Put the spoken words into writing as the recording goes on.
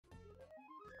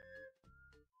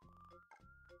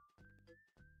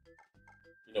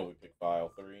You know we pick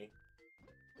file 3.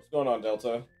 What's going on,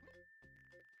 Delta?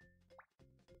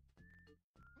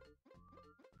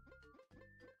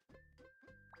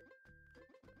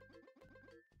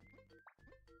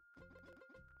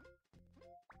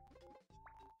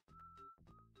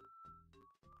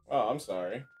 Oh, I'm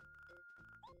sorry.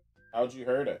 How'd you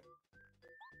hurt it?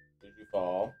 Did you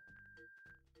fall?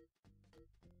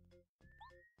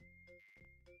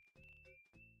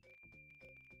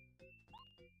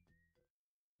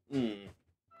 Hmm.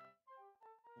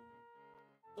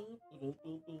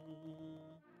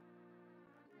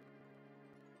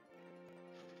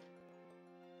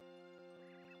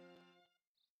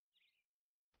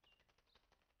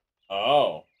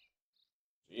 Oh.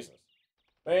 Jesus.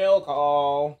 Mail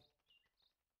call.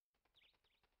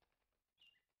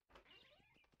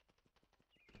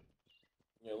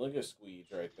 Yeah, look at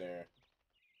Squeege right there.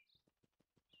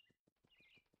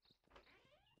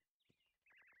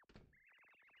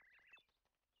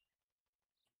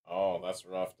 Oh, that's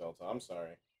rough, Delta. I'm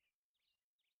sorry.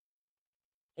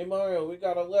 Hey, Mario, we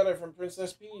got a letter from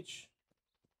Princess Peach.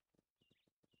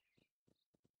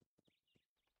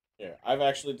 Here, I've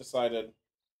actually decided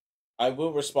I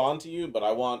will respond to you, but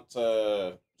I want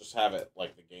to just have it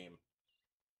like the game.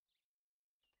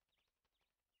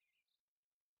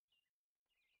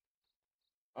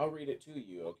 I'll read it to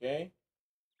you, okay?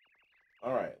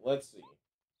 Alright, let's see.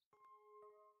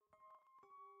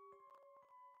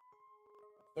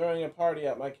 Throwing a party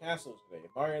at my castle today.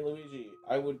 Mario and Luigi,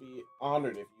 I would be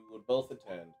honored if you would both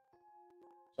attend.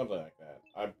 Something like that.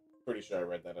 I'm pretty sure I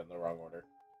read that in the wrong order.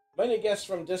 Many guests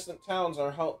from distant towns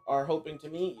are hoping to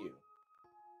meet you.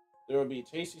 There will be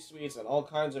tasty sweets and all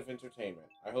kinds of entertainment.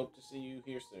 I hope to see you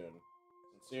here soon.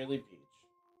 Sincerely, Peach.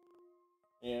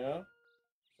 Yeah?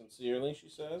 Sincerely, she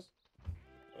says.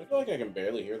 I feel like I can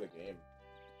barely hear the game.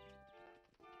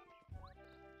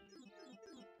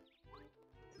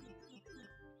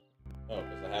 Oh,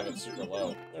 because I have it super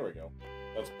low. There we go.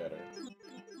 That's better.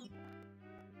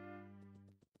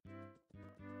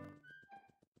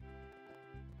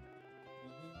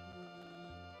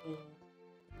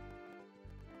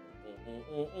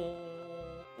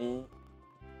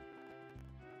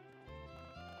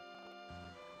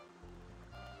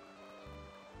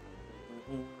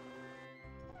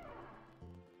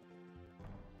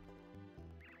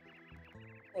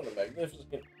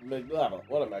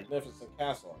 What a magnificent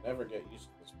castle. I never get used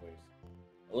to this place.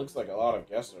 It looks like a lot of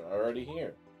guests are already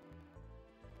here.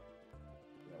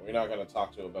 No, we're not going to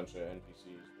talk to a bunch of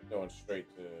NPCs. We're going straight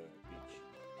to the beach.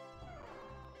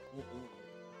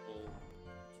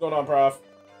 What's going on, Prof?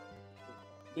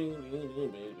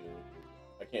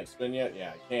 I can't spin yet?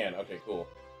 Yeah, I can. Okay, cool.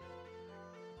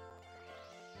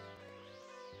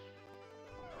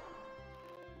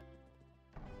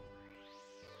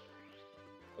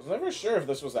 I was never sure if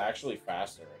this was actually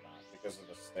faster or not because of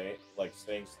the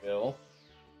staying still.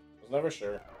 I was never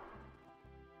sure.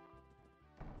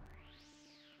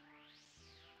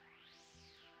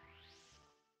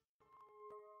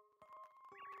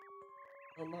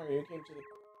 Oh, Mario, you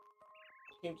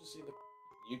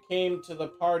came to the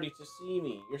party to see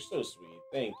me. You're so sweet.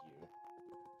 Thank you.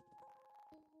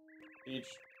 Peach,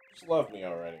 just love me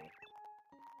already.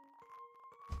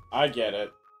 I get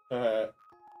it.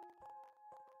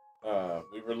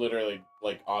 We were literally,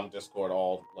 like, on Discord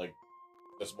all, like,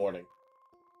 this morning.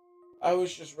 I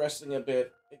was just resting a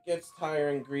bit. It gets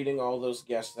tiring greeting all those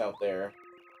guests out there.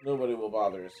 Nobody will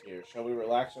bother us here. Shall we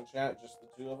relax and chat, just the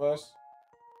two of us?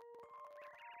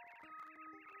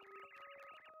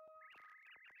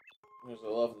 It was a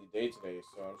lovely day today,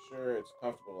 so I'm sure it's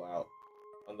comfortable out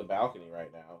on the balcony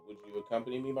right now. Would you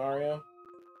accompany me, Mario?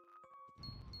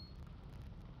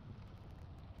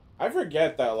 I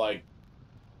forget that, like,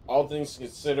 all things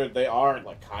considered, they are,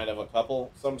 like, kind of a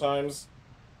couple sometimes.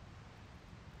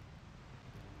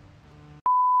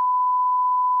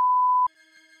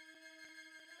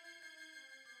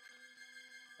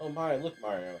 Oh my, look,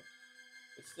 Mario.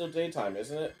 It's still daytime,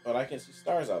 isn't it? But I can see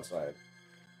stars outside.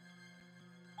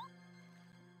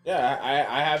 Yeah,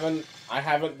 I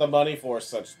haven't the money for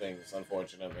such things,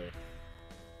 unfortunately.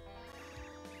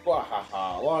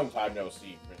 Wahaha, long time no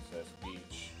see, Princess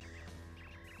Peach.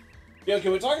 Yeah,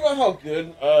 can we talk about how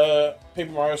good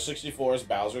Paper Mario 64's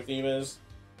Bowser theme is?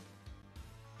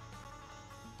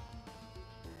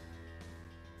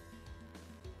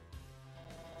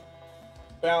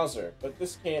 Bowser, but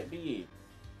this can't be.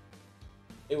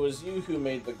 It was you who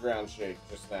made the ground shake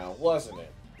just now, wasn't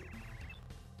it?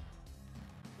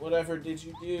 Whatever did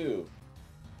you do?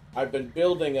 I've been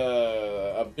building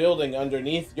a building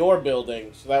underneath your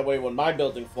building, so that way when my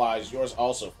building flies, yours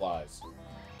also flies.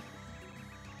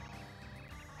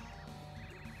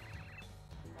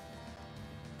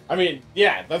 I mean,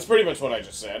 yeah, that's pretty much what I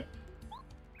just said.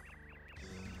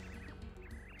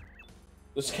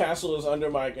 This castle is under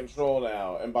my control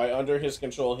now, and by under his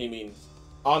control he means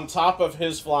on top of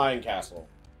his flying castle.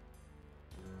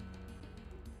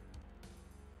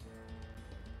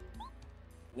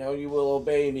 Now you will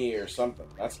obey me or something.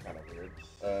 That's kind of weird.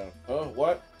 Oh,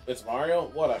 what? It's Mario?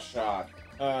 What a shock.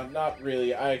 Not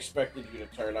really. I expected you to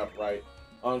turn up right.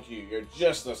 Aren't you? You're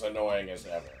just as annoying as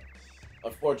ever.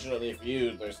 Unfortunately for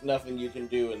you, there's nothing you can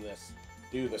do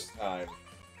this time.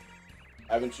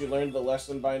 Haven't you learned the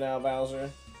lesson by now,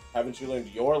 Bowser? Haven't you learned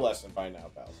your lesson by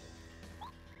now, Bowser?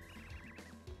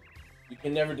 You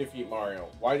can never defeat Mario.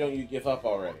 Why don't you give up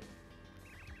already?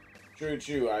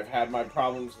 True. I've had my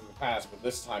problems in the past, but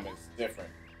this time it's different.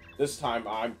 This time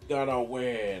I'm gonna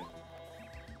win.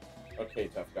 Okay,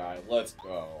 tough guy, let's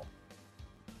go.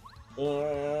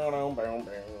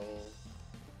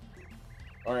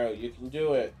 Mario, you can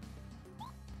do it.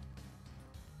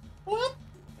 What?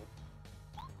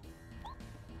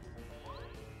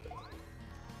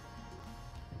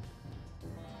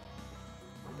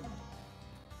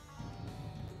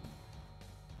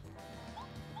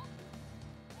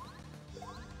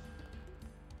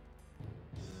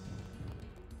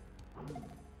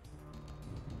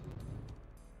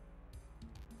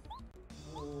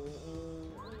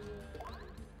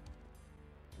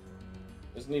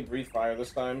 Doesn't he breathe fire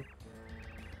this time?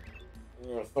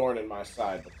 You're a thorn in my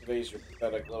side, but today's your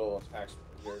pathetic little attacks.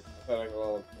 Your pathetic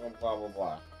little blah blah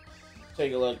blah.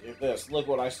 Take a look at this. Look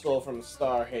what I stole from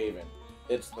Star Haven.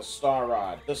 It's the Star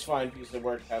Rod. This fine piece of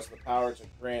work has the power to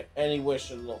grant any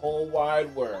wish in the whole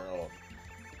wide world.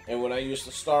 And when I use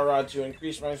the Star Rod to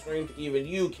increase my strength, even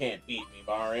you can't beat me,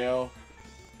 Mario.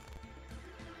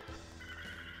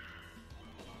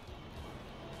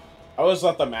 I always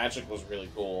thought the magic was really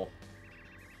cool.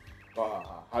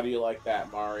 How do you like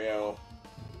that, Mario?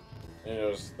 And it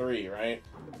was 3, right?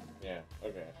 Yeah,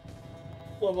 okay.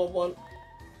 Level 1.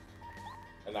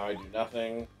 And now I do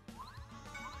nothing.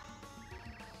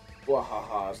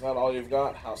 Wahaha, is that all you've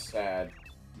got? How sad.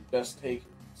 You best take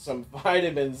some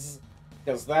vitamins,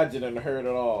 because that didn't hurt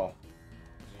at all.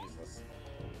 Jesus.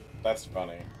 That's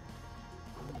funny.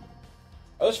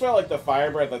 I just felt like the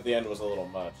fire breath at the end was a little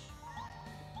much.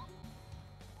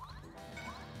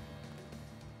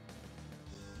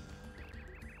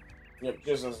 Yep,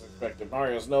 just as expected.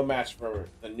 Mario's no match for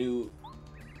the new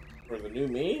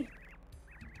me?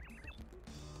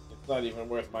 It's not even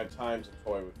worth my time to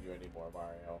toy with you anymore,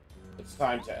 Mario. It's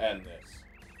time to end this.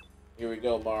 Here we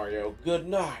go, Mario. Good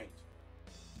night!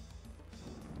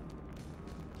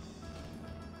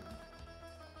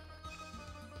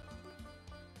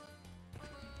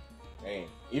 Dang.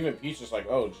 Even Peach is like,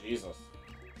 oh, Jesus.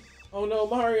 Oh no,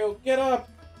 Mario, get up!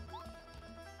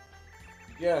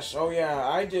 Yes, oh yeah,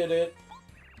 I did it.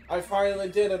 I finally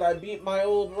did it. I beat my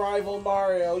old rival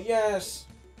Mario. Yes!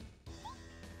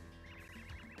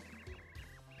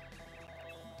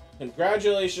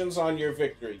 Congratulations on your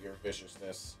victory, your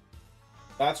viciousness.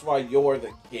 That's why you're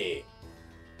the king.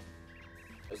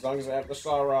 As long as I have the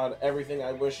Star Rod, everything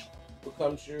I wish will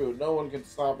come true. No one can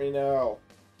stop me now.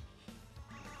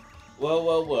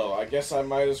 Well, I guess I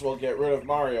might as well get rid of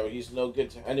Mario. He's no good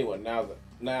to anyone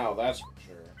now, that's for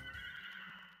sure.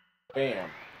 Bam.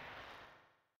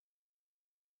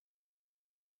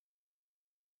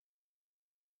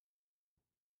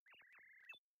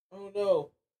 Oh no.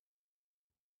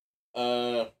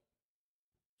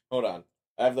 Hold on.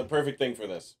 I have the perfect thing for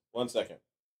this. 1 second.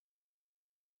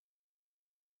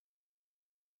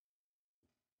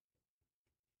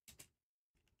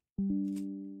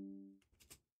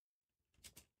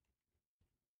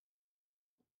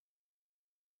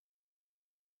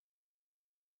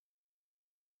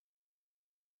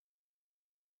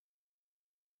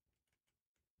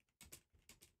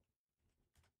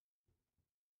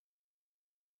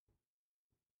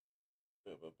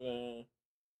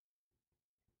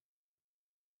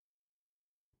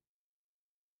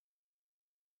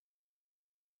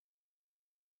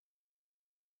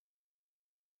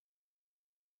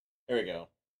 Here we go.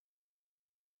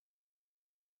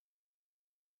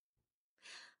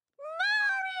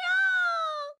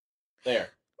 There.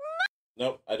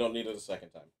 Nope, I don't need it a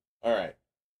second time. Alright.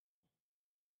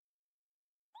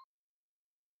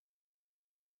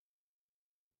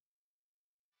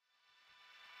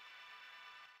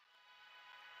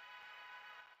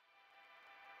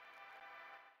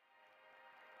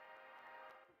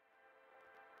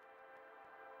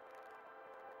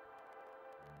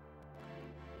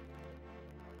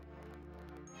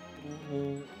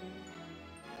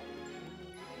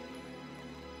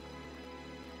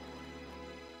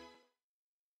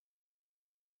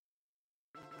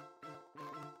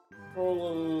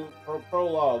 Prologue.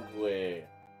 Prologue. A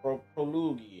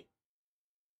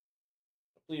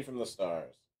plea from the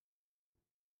stars.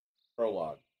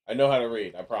 Prologue. I know how to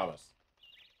read, I promise.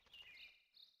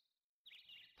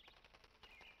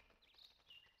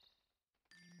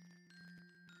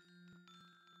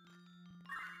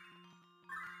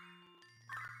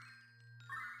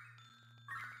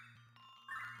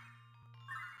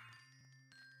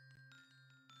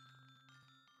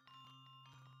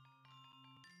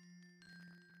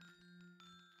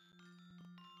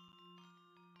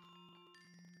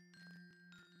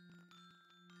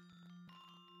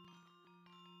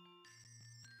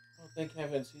 Oh, thank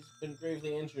heavens, he's been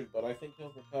gravely injured, but I think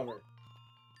he'll recover.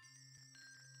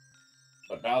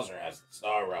 But Bowser has the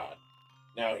Star Rod.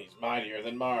 Now he's mightier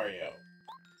than Mario.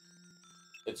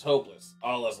 It's hopeless.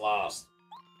 All is lost.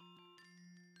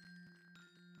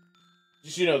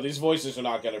 Just, you know, these voices are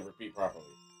not going to repeat properly.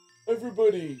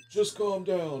 Everybody, just calm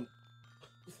down.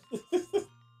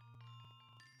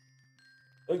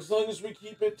 As long as we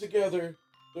keep it together,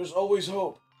 there's always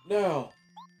hope. Now.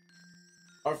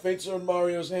 Our fates are in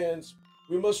Mario's hands.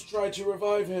 We must try to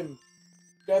revive him.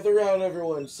 Gather round,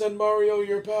 everyone. Send Mario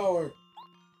your power.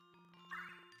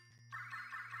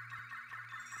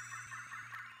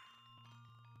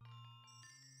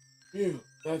 Phew,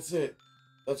 that's it.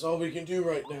 That's all we can do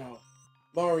right now.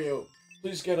 Mario,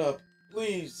 please get up.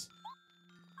 Please.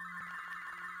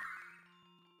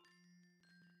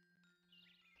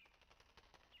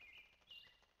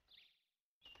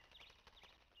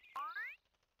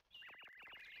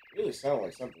 Really sounded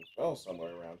like something fell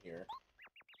somewhere around here.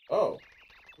 Oh,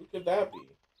 who could that be?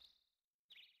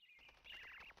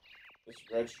 This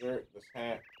red shirt, this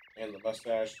hat, and the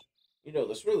mustache. You know,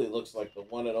 this really looks like the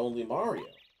one and only Mario.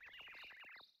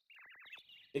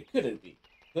 It couldn't be,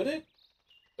 could it?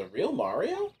 The real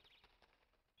Mario?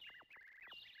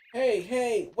 Hey,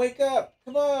 hey, wake up!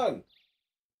 Come on!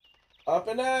 Up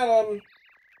and at him!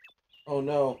 Oh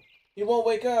no, he won't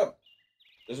wake up!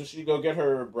 Doesn't she go get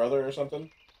her brother or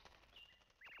something?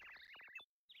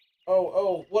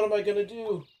 Oh, what am I gonna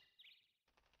do?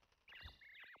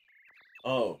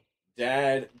 Oh,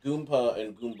 Dad, Goomba,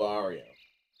 and Goombario.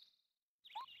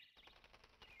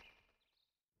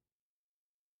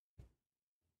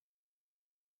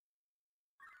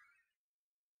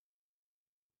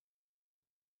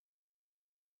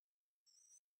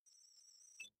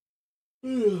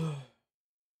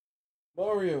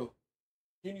 Mario,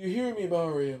 can you hear me,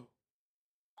 Mario?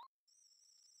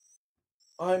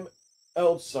 I'm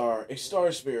Eldstar, a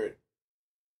star spirit.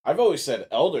 I've always said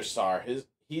Elder Star.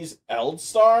 He's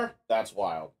Eldstar? That's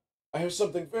wild. I have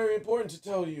something very important to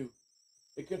tell you.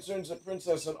 It concerns a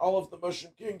princess and all of the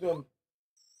Mushroom Kingdom.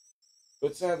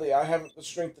 But sadly, I haven't the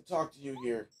strength to talk to you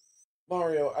here.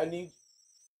 Mario,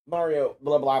 Mario,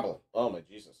 blah blah blah. Oh my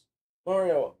Jesus.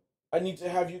 Mario, I need to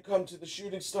have you come to the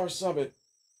Shooting Star Summit.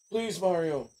 Please,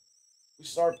 Mario. The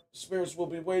star spirits will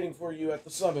be waiting for you at the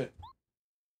summit.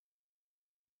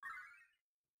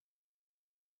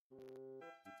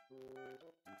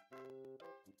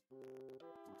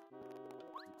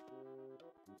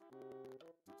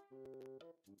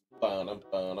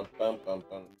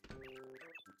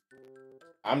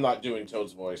 I'm not doing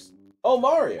Toad's voice. Oh,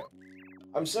 Mario!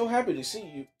 I'm so happy to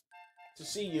see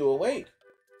you awake.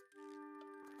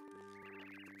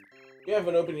 You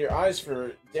haven't opened your eyes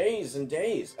for days and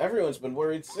days. Everyone's been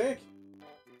worried sick.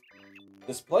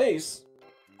 This place,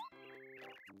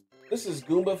 this is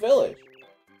Goomba Village.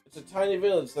 It's a tiny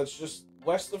village that's just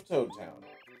west of Toad Town.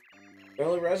 The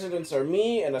only residents are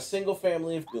me and a single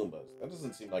family of Goombas. That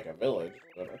doesn't seem like a village,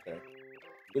 but okay.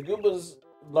 The Goombas,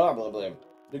 blah blah blah.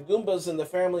 The Goombas in the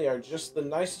family are just the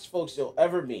nicest folks you'll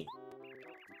ever meet.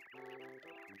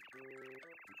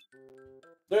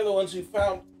 They're the ones who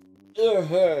found...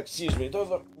 excuse me. They're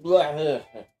the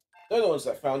ones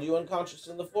that found you unconscious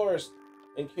in the forest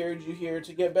and carried you here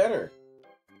to get better.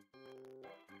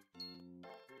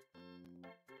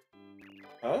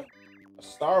 Huh? A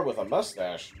star with a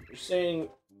mustache? You're saying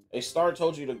a star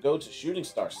told you to go to Shooting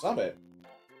Star Summit?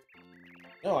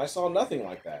 No, I saw nothing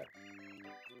like that.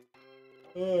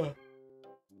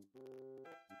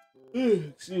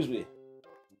 Excuse me.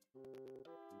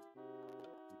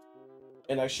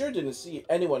 And I sure didn't see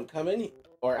anyone come in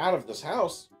or out of this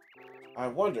house. I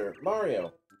wonder,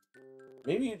 Mario,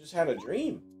 maybe you just had a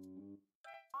dream.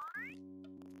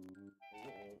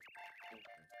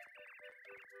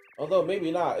 Although,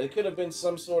 maybe not. It could have been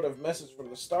some sort of message from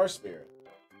the Star Spirit.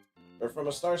 Or from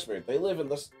a Star Spirit. They live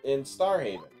in Star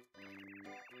Haven.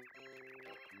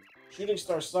 Shooting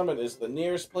Star Summit is the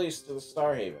nearest place to the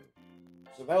Star Haven.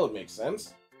 So that would make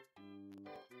sense.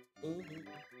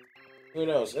 Who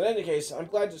knows? In any case, I'm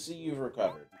glad to see you've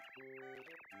recovered.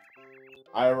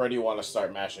 I already want to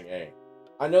start mashing A.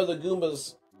 I know the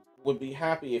Goombas would be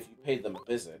happy if you paid them a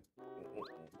visit.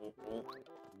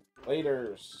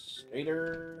 Later,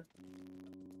 Skater.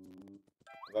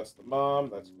 That's the mom.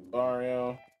 That's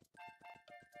Mario.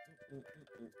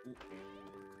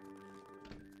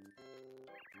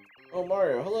 Oh,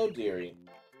 Mario. Hello, dearie.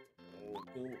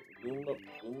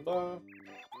 Goomba?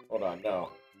 Hold on,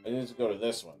 no. I need to go to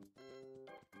this one.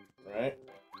 Right?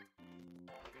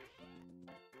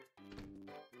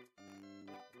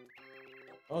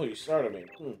 Oh, you started me.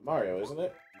 Mario, isn't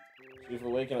it? You've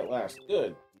awakened at last.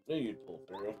 Good. Knew you'd pull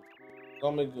through.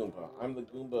 Call me Goomba. I'm the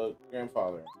Goomba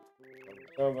grandfather.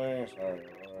 Something. Sorry.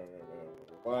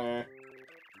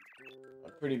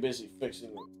 I'm pretty busy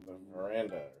fixing the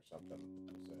veranda or something.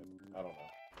 He said. I don't know.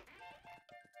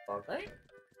 Okay.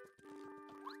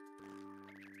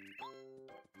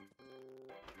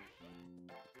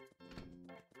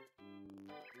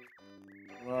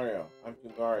 Mario, I'm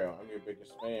Mario. I'm your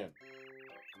biggest fan.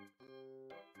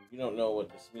 You don't know what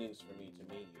this means for me to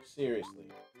meet you. Seriously.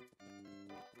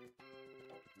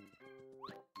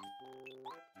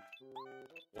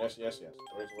 Yes, yes, yes.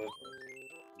 Where's.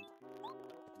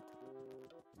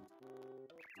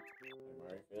 Am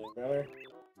I feeling better?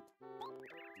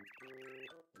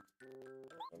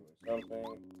 Something.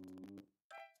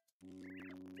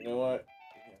 You know what?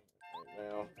 Right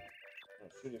now.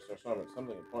 Shooting Star Summit.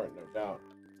 Something important, no doubt.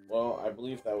 Well, I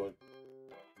believe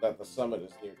that the summit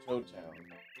is near Toad Town.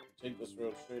 Take this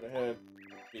road straight ahead.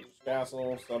 Peach's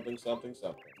Castle. Something, something,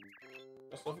 something.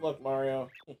 Best of luck, Mario.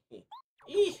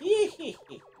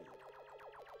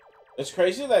 It's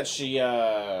crazy that she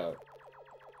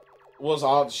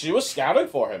was scouting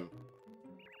for him.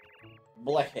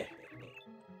 Bleh.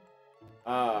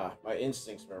 Ah, my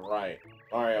instincts were right.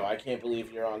 Mario, I can't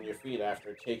believe you're on your feet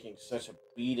after taking such a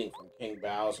beating from King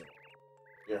Bowser.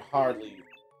 You're a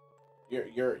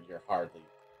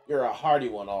hardy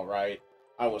one, all right.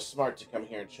 I was smart to come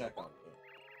here and check on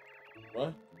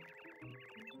you.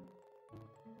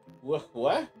 What?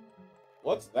 What?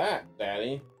 What's that,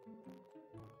 Daddy?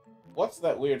 What's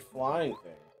that weird flying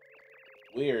thing?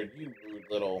 Weird, you rude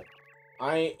little...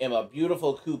 I am a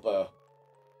beautiful Koopa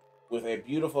with a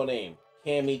beautiful name,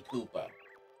 Cammy Koopa.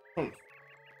 I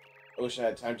wish I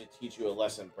had time to teach you a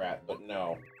lesson, brat, but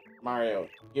no. Mario,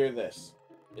 hear this.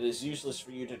 It is useless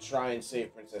for you to try and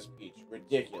save Princess Peach.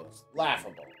 Ridiculous.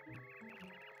 Laughable.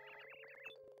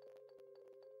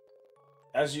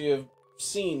 As you have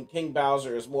seen, King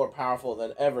Bowser is more powerful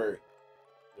than ever.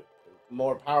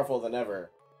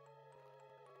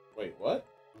 Wait, what?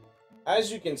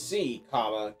 As you can see,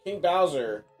 King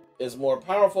Bowser is more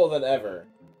powerful than ever.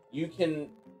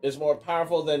 Is more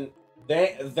powerful than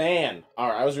alright,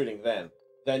 I was reading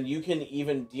than you can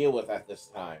even deal with at this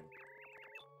time.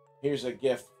 Here's a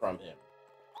gift from him.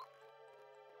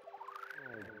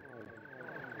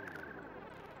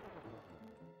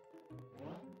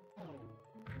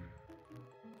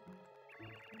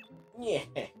 Yeah.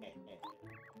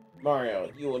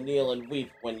 Mario, you will kneel and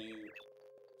weep when you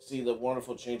see the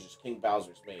wonderful changes King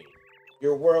Bowser's made.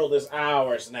 Your world is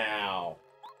ours now.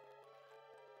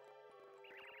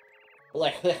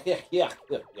 Yeah.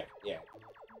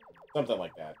 Something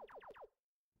like that.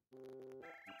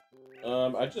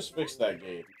 I just fixed that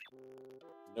gate.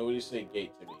 Nobody say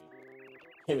gate to me.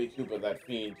 Kimmy Koopa, that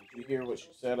fiend. Did you hear what she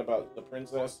said about the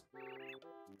princess?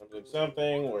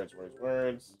 Something. Words.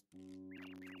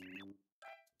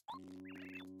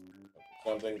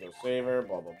 Something. Go save her.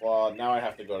 Blah, blah, blah. Now I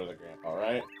have to go to the grandpa,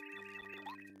 right?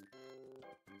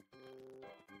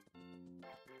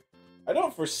 I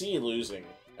don't foresee losing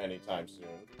anytime soon.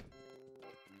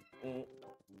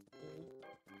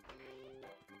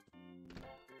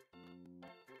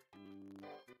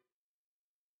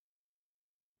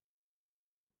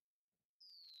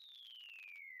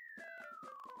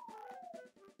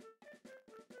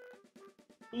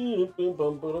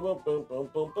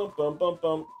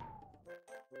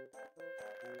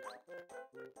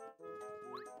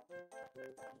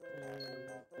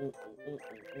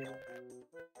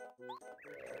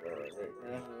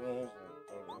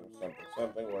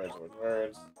 Something.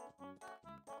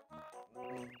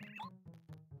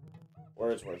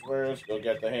 Words. Go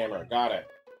get the hammer. Got it.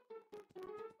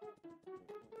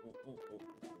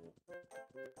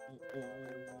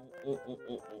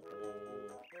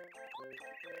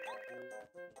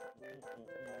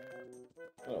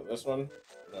 Oh, this one?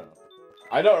 No.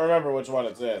 I don't remember which one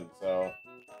it's in, so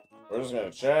we're just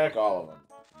gonna check all of them.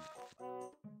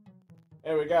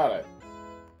 Hey, we got it.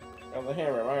 Got the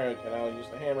hammer. Mario can now use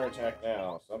the hammer attack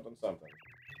now. Something.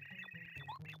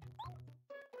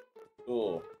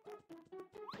 Cool.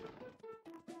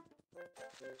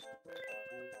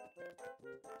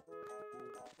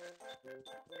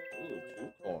 Ooh,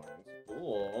 2 coins.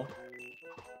 Cool.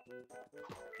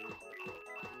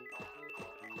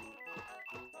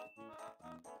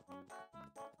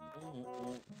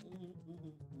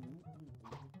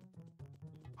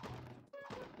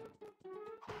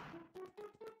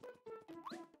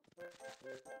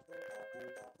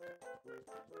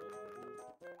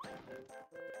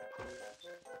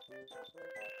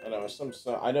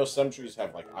 I know some trees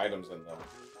have like items in them,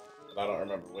 but I don't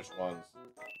remember which ones.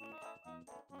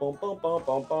 Boom, boom, boom,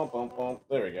 boom, boom, boom, boom.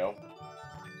 There we go.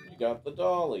 You got the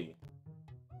dolly.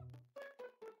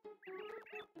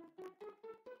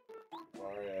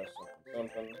 Mario,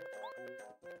 something.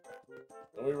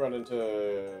 Let me run into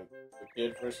the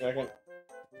kid for a second.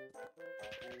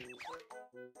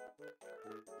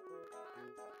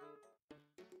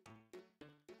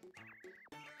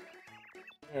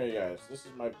 Hey guys, this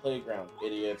is my playground,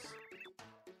 idiots.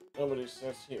 Nobody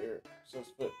sets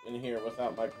foot in here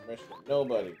without my permission.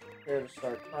 Nobody. Prepare to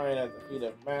start crying at the feet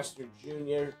of Master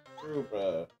Junior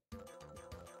Krupa.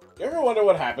 You ever wonder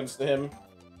what happens to him?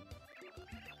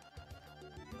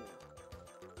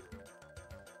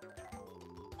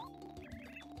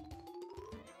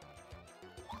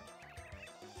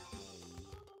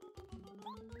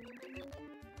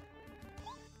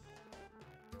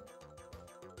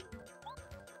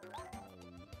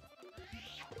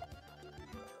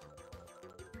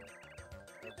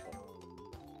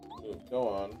 Go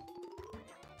on.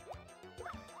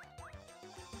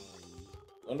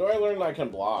 When do I learn I can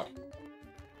block?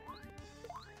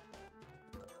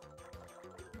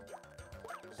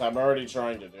 Because I'm already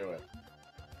trying to do it.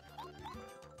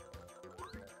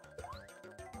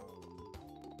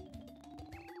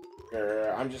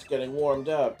 I'm just getting warmed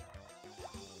up.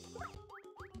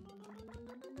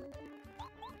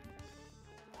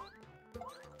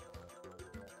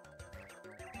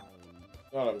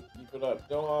 Got him. Keep it up.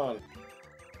 Go on.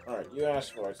 Alright, you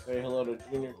asked for it. Say hello to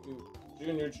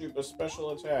Junior Chupa's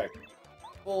special attack.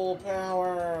 Full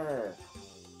power!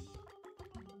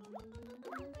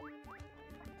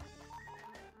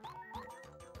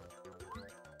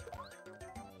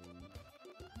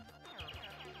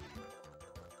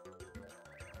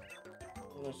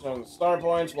 Some star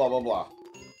points, blah blah blah.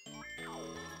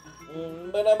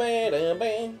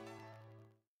 Ba-da-ba-da-ba.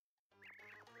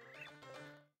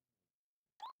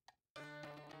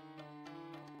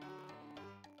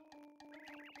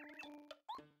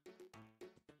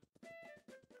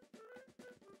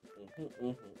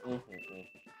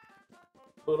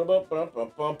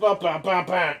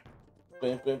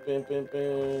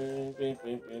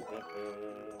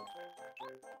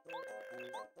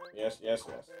 Yes, yes,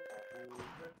 yes.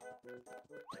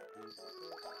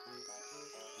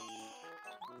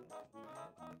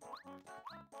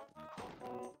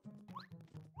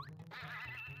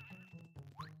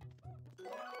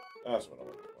 That's what I'm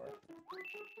looking for.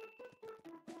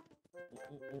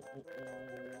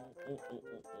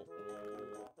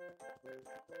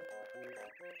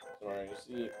 Sorry, you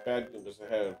see, Bad Goombas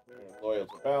ahead. Loyal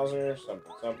to Bowser,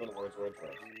 something, words.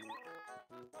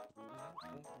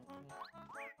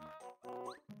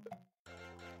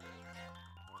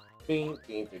 Beep,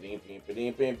 beep, beep, beep, beep,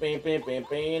 beep, beep, beep, beep, beep,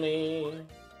 beep.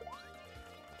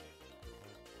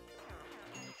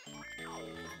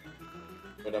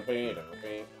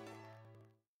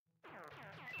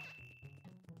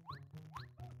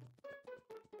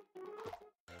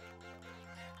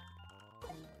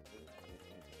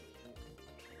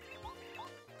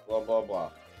 Blah blah blah.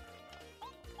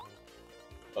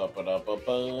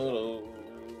 Ba-ba-da-ba-ba-do.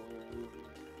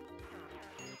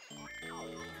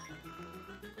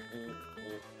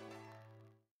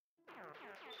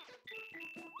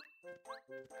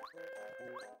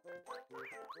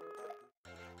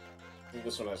 I think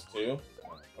this one has 2.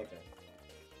 Okay.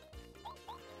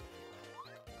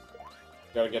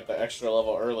 Gotta get the extra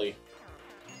level early.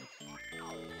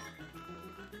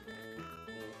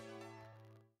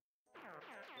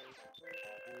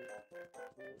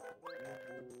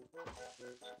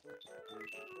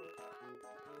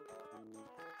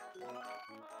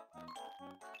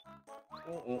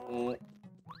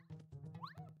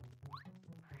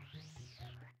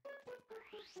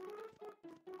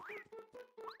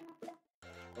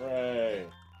 Hooray!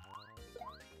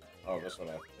 Oh, this one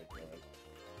I have to take care of.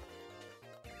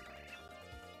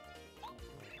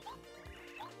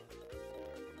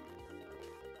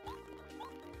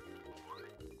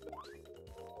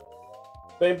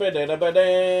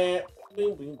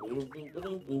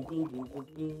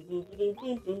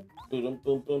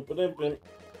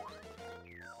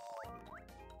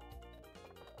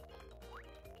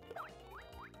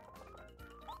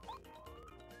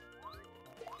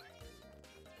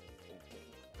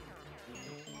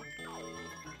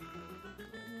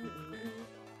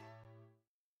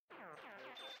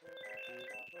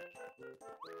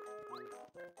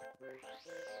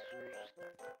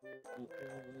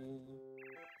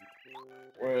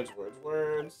 Words, words,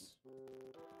 words.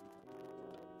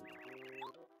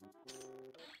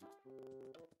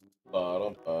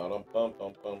 Ba-dum, ba-dum, bum,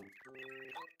 bum, bum.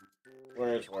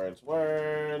 Words, words,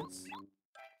 words.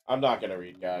 I'm not gonna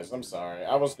read, guys. I'm sorry.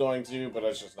 I was going to, but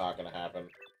it's just not gonna happen.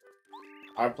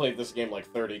 I've played this game like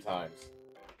 30 times.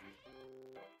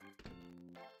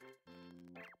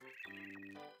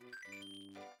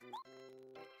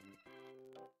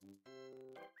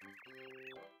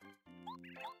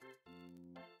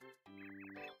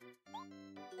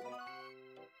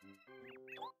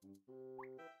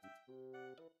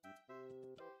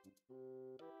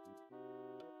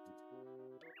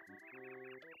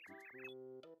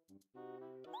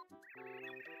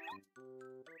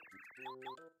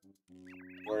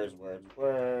 Words, words,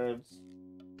 words.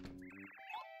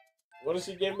 What does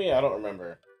he give me? I don't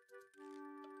remember.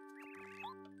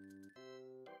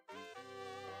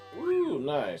 Ooh,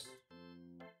 nice.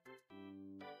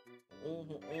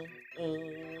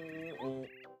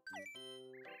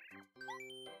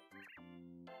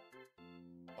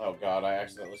 Oh god, I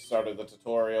accidentally started the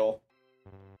tutorial.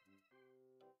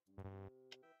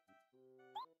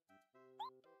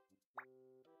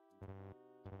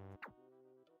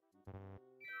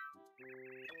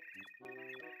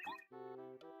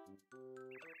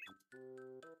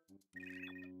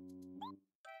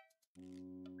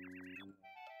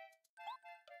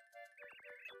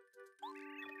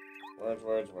 Words,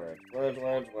 words, words. Words,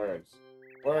 words, words.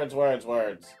 Words, words,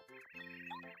 words.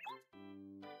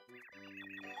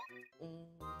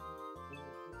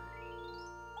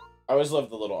 I always love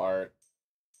the little art.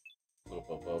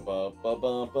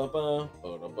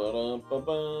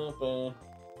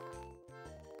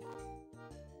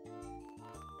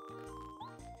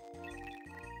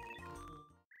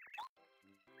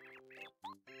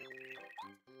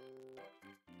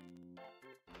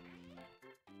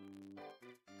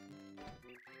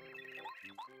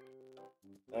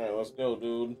 Alright, let's go,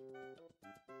 dude.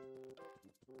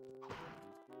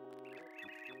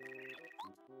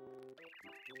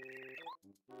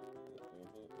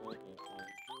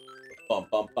 Bum,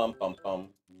 bum, bum, bum, bum.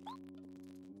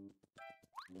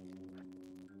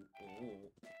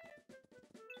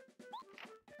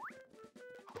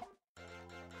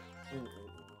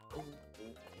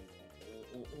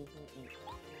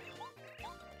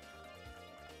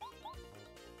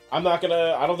 I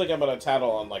don't think I'm gonna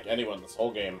tattle on, like, anyone this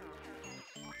whole game.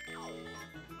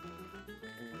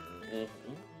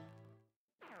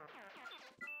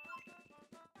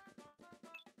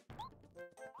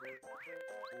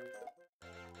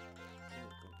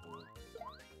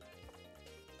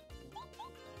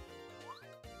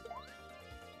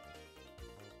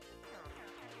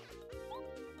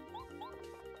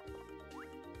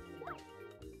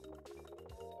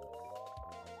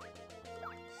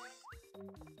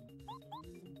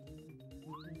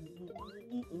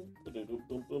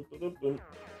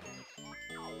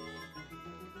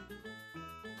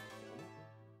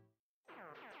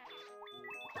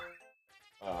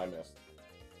 Oh, I missed.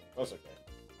 That's okay.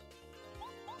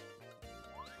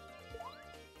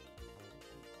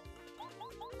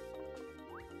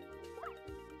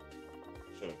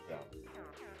 Should have jumped.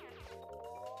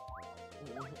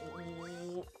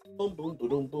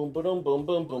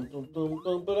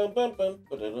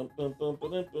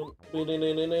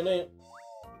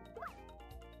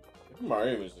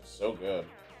 Mario music's so good.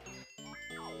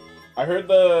 I heard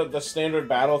the standard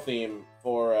battle theme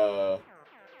for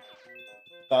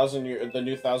the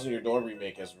new Thousand Year Door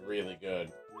remake is really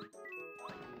good.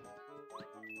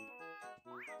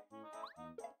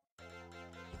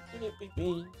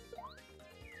 Ooh,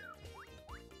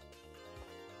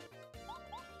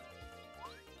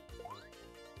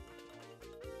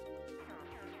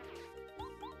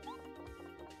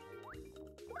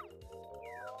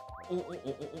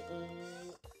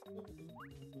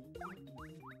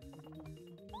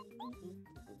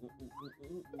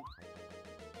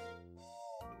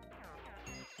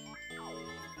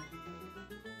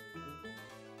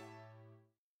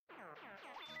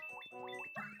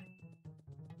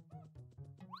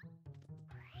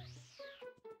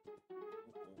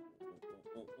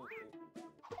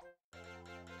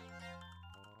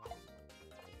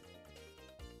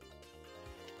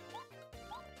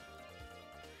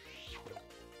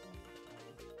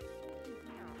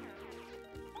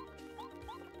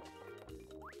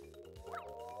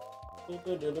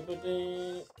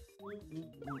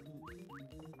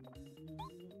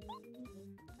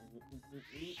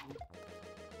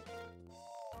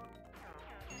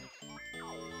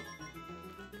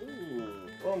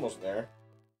 we're almost there.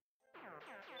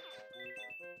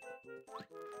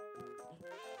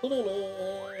 Oh,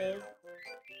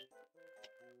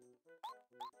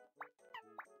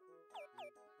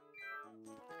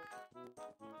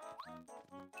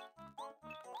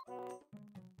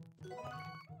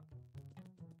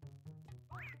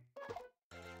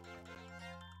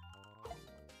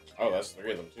 that's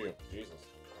 3 of them too. Jesus.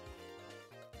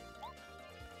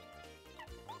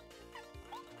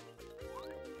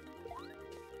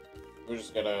 We're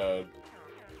just gonna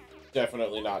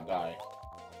definitely not die.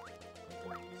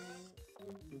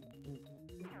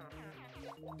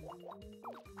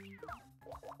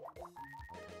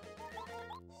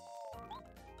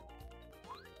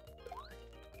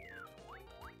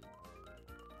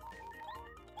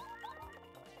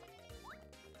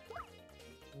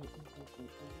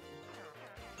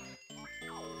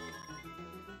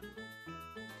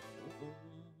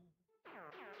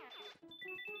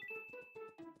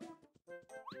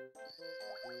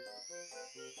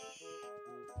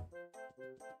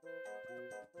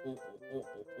 Those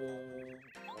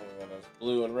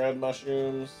blue and red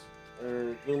mushrooms,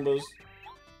 or Goombas.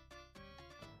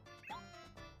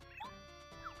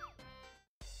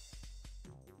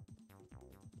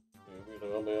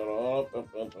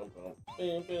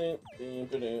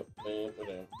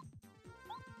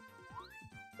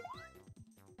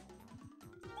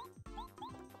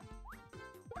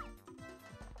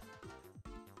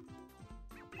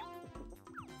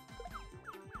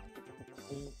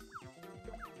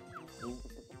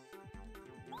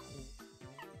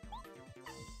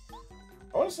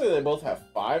 I want to say they both have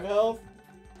 5 health,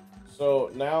 so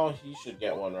now he should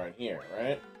get one right here,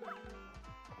 right?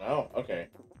 No? Okay.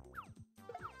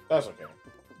 That's okay.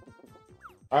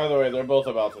 Either way, they're both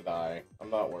about to die. I'm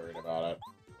not worried about it.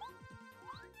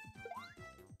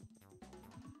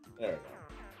 There we go.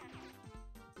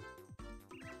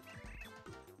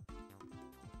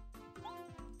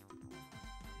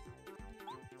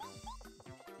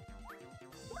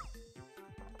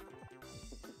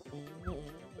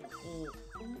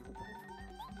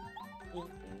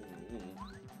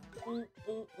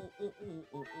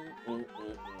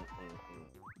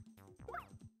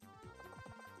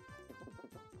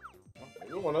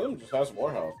 Maybe one of them just has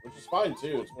more health, which is fine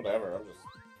too. It's whatever.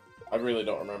 I really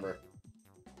don't remember.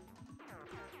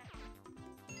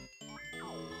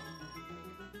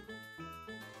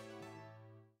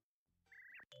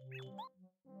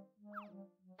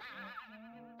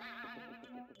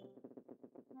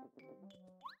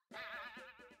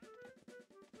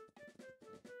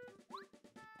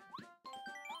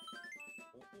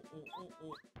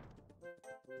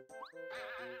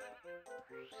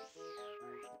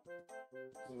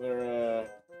 So they're,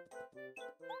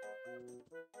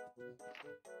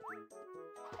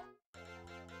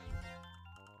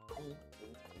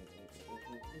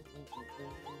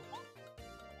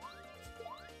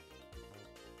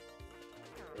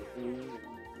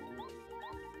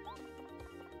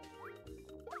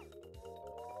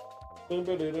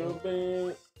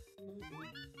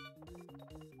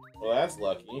 well, that's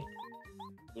lucky.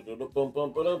 Isn't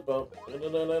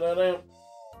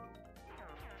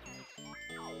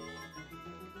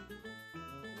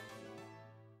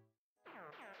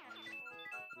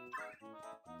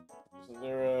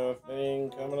there a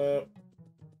thing coming up?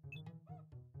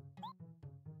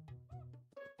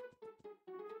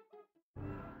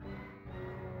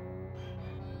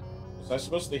 Was I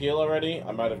supposed to heal already?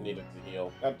 I might have needed to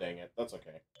heal. God dang it. That's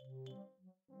okay.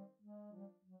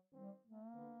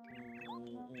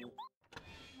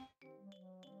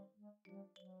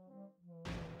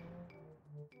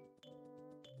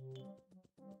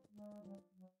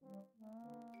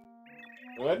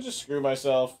 Did I just screw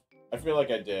myself? I feel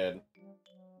like I did.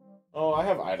 Oh, I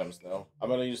have items, though. I'm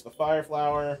gonna use the fire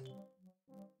flower.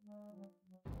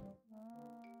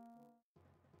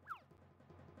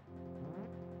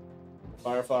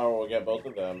 Fire flower will get both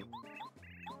of them.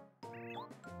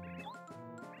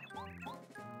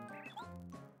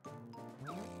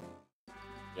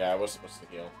 Yeah, I was supposed to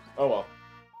heal. Oh well.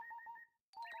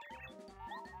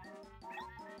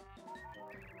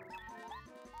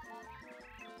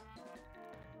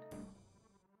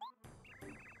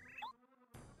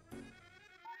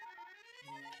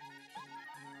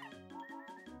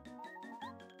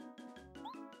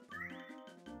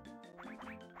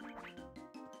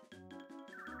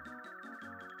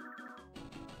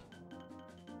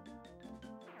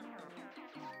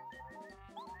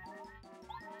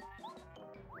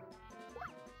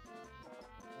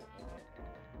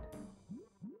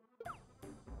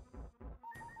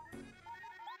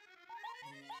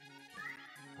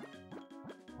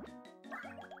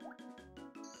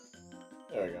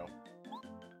 There we go.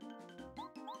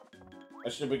 I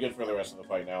should be good for the rest of the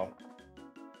fight now.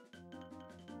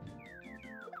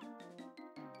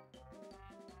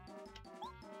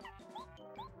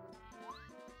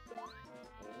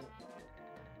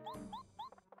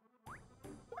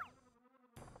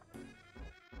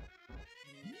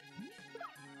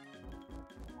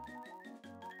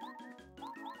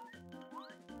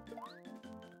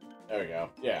 There we go.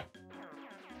 Yeah.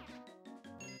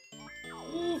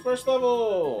 Ooh, first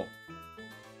level!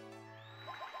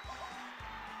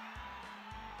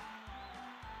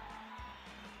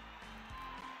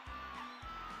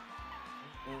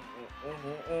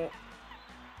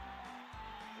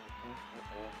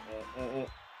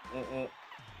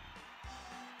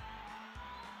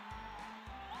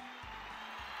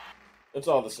 It's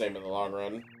all the same in the long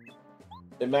run.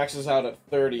 It maxes out at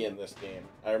 30 in this game.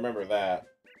 I remember that.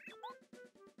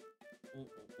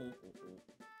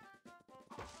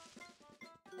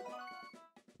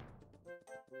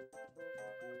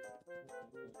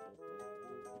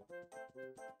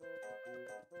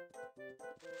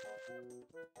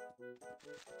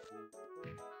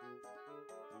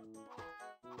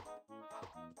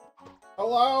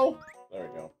 Hello? There we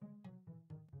go.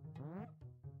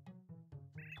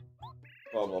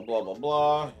 Blah, blah, blah, blah,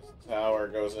 blah. His tower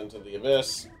goes into the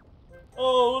abyss.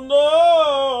 Oh,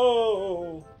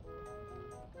 no!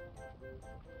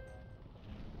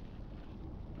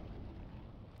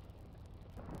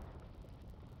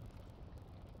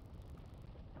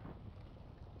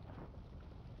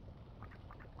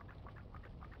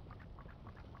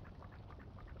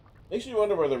 Makes you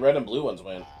wonder where the red and blue ones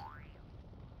went.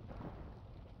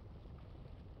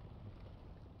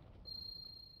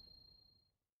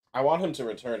 I want him to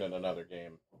return in another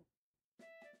game.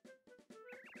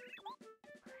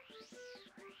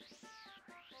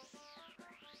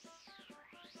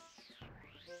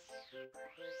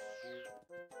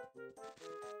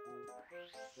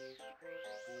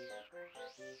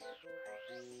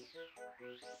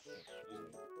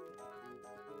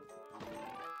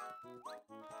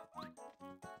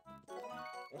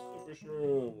 A super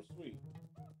shroom, sweet.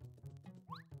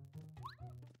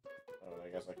 Oh, I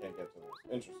guess I can't get to this.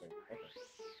 Interesting.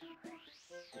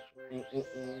 Okay.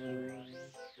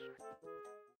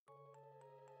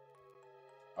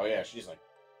 Oh yeah, she's like,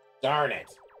 darn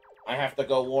it! I have to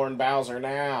go warn Bowser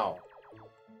now!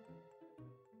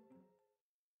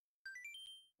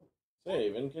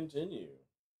 Save and continue.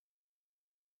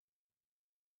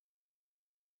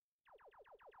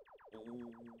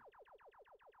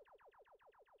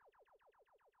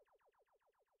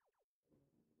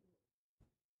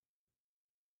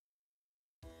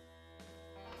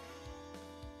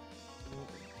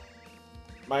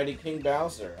 Mighty King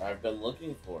Bowser, I've been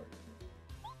looking for you.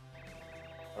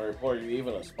 I report you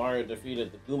evilness. Mario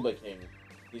defeated the Goomba King.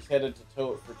 He's headed to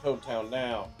for Toad Town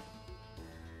now.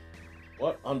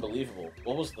 What? Unbelievable.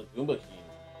 What was the Goomba King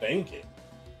thinking?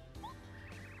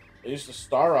 They used a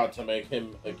Star Rod to make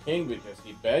him a king because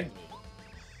he begged me.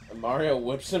 And Mario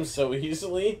whips him so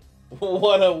easily?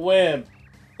 What a wimp!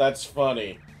 That's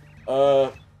funny.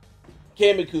 Kami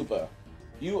Koopa,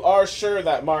 you are sure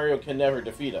that Mario can never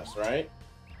defeat us, right?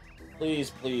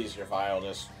 Please, please, your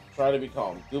vileness. Try to be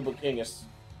calm. Goomba King is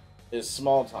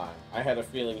small time. I had a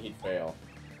feeling he'd fail.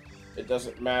 It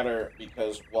doesn't matter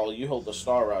because while you hold the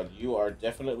Star Rod, you are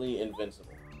definitely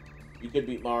invincible. You could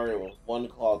beat Mario with one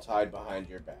claw tied behind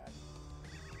your back.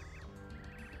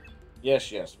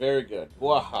 Yes, yes, very good.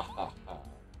 Wahahaha.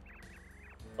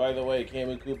 By the way,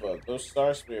 Kami Koopa, those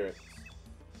star spirits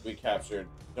we captured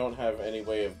don't have any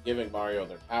way of giving Mario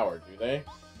their power, do they?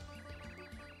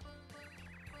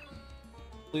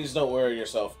 Please don't worry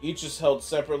yourself. Each is held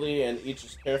separately and each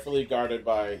is carefully guarded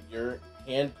by your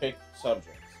hand-picked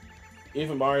subjects.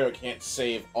 Even Mario can't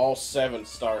save all 7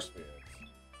 star spirits.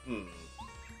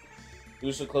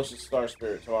 Who's the closest star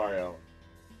spirit to Mario?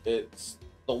 It's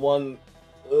the one...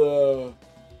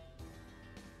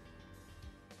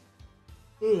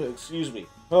 excuse me.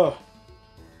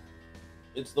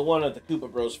 It's the one at the Koopa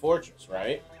Bros Fortress,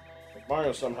 right? If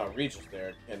Mario somehow reaches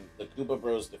there, can the Koopa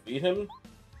Bros defeat him?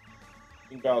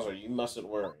 King Bowser, you mustn't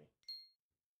worry.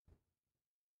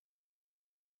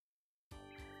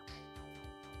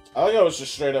 I like how it's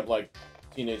just straight up like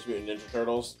Teenage Mutant Ninja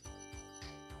Turtles.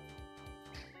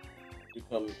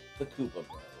 Become the Koopa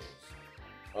Bros.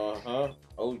 Uh-huh.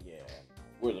 Oh yeah.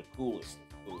 We're the coolest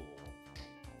of cool.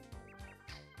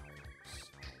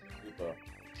 Koopa,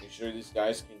 you sure these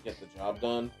guys can get the job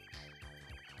done?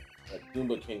 That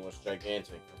Goomba King was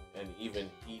gigantic, and even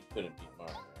he couldn't beat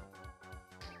Mario.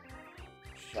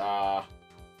 Pshaw.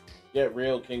 Get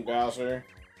real, King Bowser.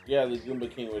 Yeah, the Goomba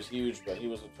King was huge, but he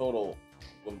was a total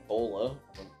Wimpola.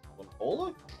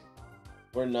 Wimpola?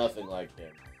 We're nothing like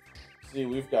him. See,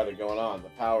 we've got it going on. The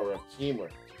power of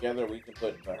teamwork. Together we can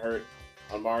put the hurt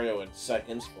on Mario in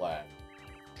seconds flat.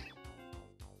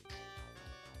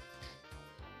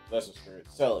 That's the spirit.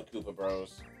 Sell it, Koopa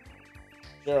Bros.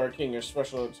 Show our king your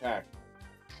special attack.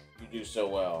 You do so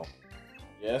well.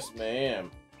 Yes,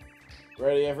 ma'am.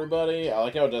 Ready, everybody? I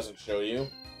like how it doesn't show you.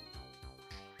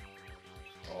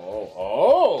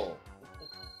 Oh!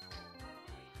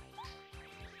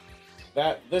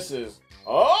 This is...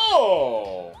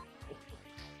 Oh!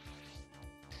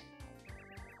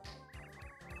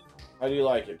 How do you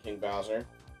like it, King Bowser?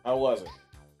 How was it?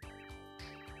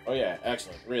 Oh yeah,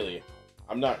 excellent, really.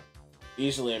 I'm not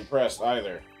easily impressed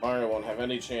either. Mario won't have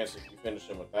any chance if you finish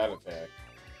him with that attack.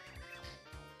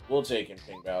 We'll take him,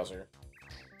 King Bowser.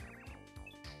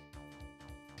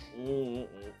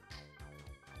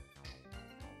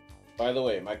 By the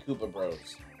way, my Koopa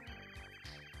Bros.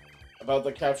 About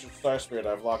the captured Star Spirit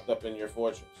I've locked up in your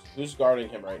fortress. Who's guarding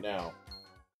him right now?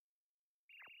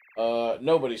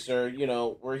 Nobody, sir. You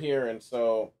know, we're here, and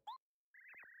so...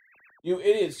 You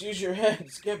idiots, use your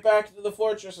heads. Get back to the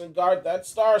fortress and guard that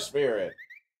Star Spirit.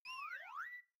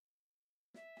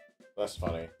 That's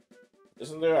funny.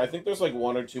 Isn't there... I think there's like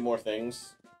 1 or 2 more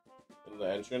things in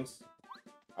the entrance.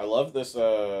 I love this,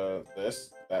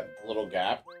 that little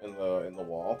gap in the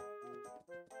wall.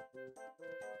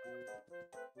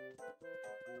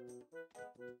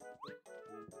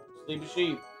 Sleepy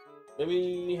sheep.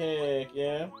 Baby, heck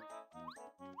yeah.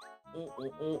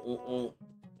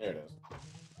 There it is.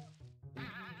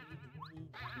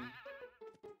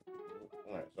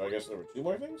 Alright, so I guess there were 2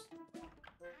 more things?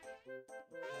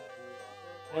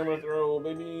 Hammer throw,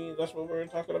 baby. That's what we're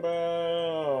talking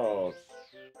about.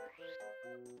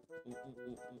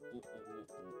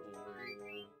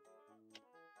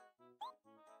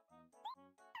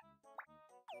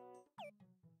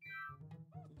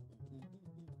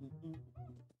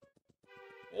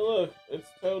 Hey, look, it's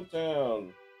Toad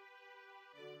Town.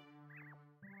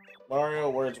 Mario,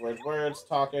 words,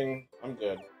 talking. I'm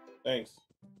good. Thanks.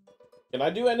 Can I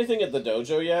do anything at the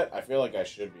dojo yet? I feel like I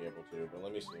should be able to, but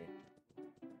let me see.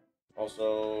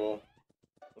 Also,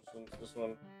 what's in this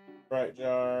one? Bright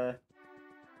jar.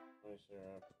 Let me see.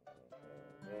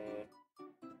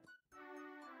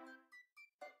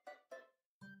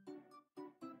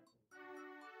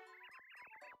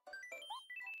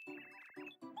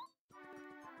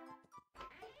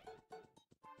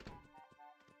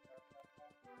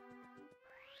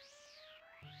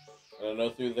 I don't know,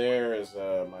 through there is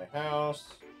my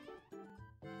house.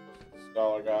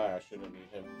 Scholar guy, I shouldn't need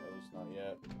him, at least not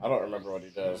yet. I don't remember what he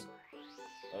does.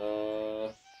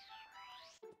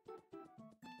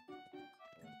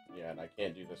 Yeah, and I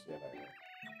can't do this yet either.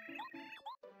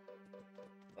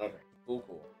 Okay,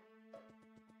 cool.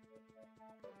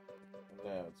 And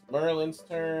now it's Merlin's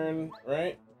turn,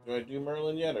 right? Do I do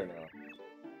Merlin yet or no?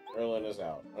 Merlin is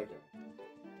out. Okay.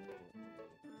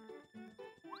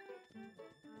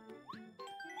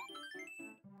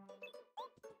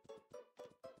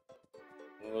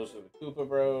 And those are the Koopa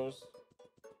Bros.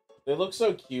 They look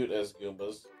so cute as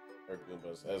Goombas. Or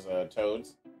Goombas, as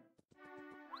Toads.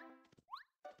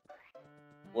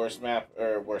 Worst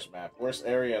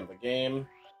area in the game.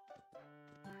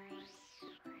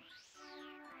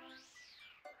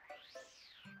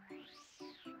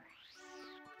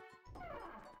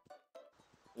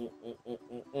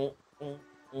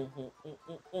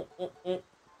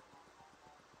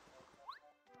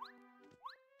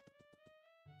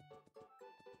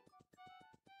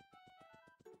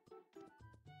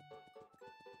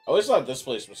 I always thought this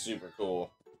place was super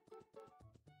cool.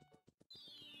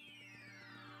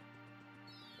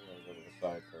 I'm gonna go to the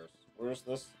side first. Where's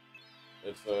this?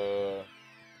 It's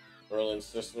Merlin's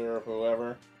sister or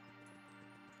whoever.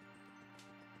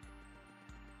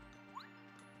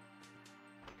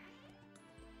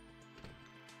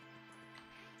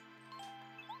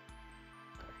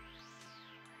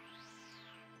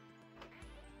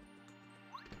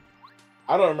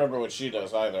 I don't remember what she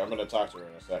does either. I'm gonna talk to her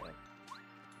in a second.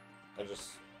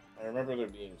 I remember there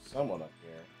being someone up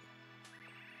here.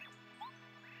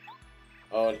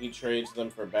 Oh, and he trades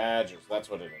them for badges. That's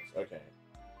what it is. Okay.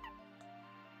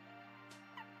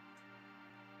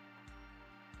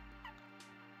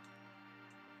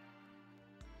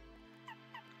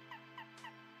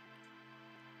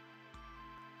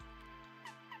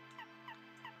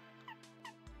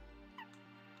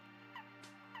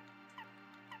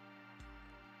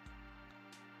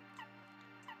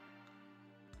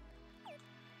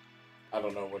 I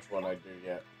don't know which one I do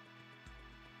yet.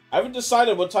 I haven't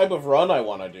decided what type of run I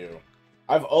want to do.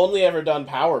 I've only ever done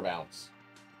power bounce.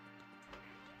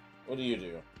 What do you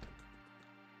do?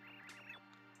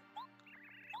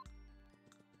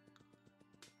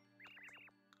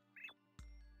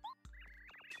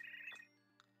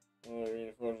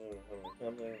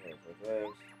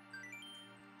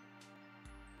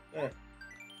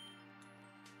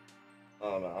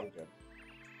 Oh no, I'm good.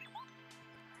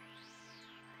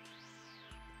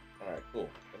 Alright, cool.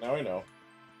 But now I know.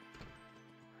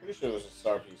 Pretty sure there's a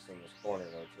star piece in this corner,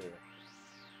 though, too.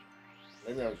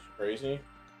 Maybe I'm just crazy.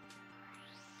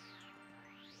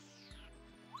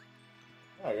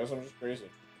 Oh, I guess I'm just crazy.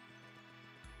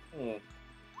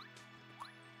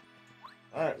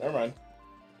 Alright, never mind.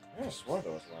 I swore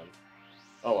there was one.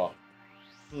 Oh well.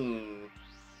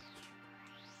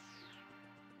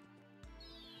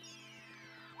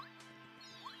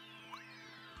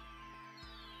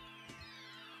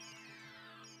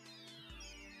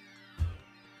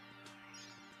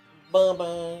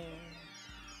 Bye-bye.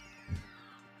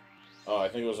 Oh, I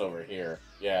think it was over here.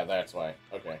 Yeah, that's why.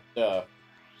 Okay. Duh.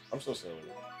 I'm so silly.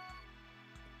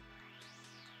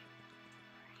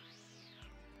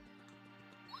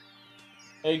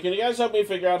 Hey, can you guys help me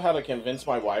figure out how to convince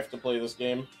my wife to play this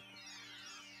game?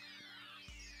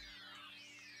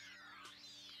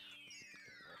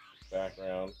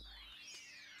 Background.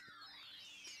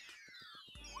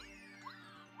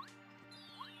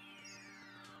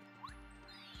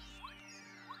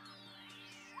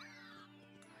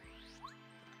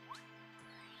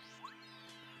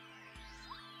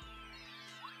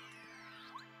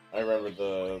 I remember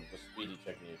the speedy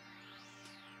technique.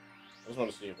 I just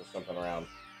want to see if there's something around.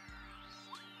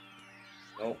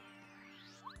 Nope.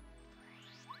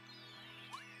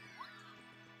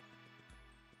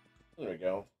 There we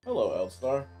go. Hello,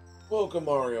 Eldstar. Welcome,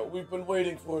 Mario. We've been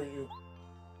waiting for you.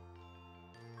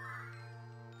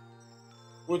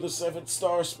 We're the 7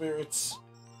 Star Spirits.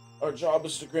 Our job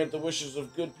is to grant the wishes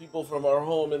of good people from our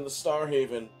home in the Star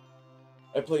Haven.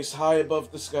 I place high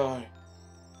above the sky.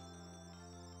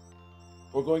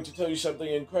 We're going to tell you something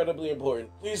incredibly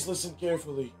important. Please listen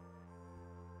carefully.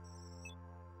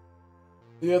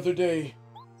 The other day,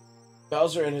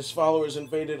 Bowser and his followers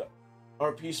invaded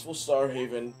our peaceful Star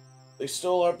Haven. They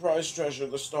stole our prized treasure,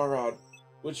 the Star Rod,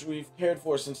 which we've cared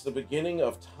for since the beginning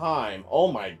of time. Oh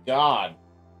my god.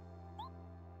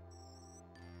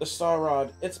 The Star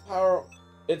Rod, it's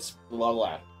blah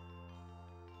blah.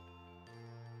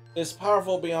 It's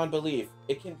powerful beyond belief.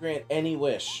 It can grant any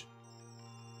wish.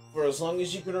 For as long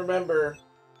as you can remember,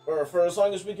 or for as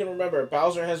long as we can remember,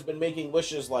 Bowser has been making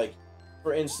wishes like,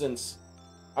 for instance,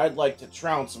 I'd like to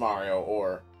trounce Mario,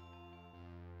 or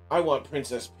I want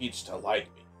Princess Peach to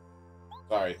like me.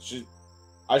 Sorry,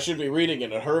 I should be reading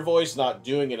it in her voice, not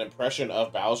doing an impression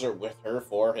of Bowser with her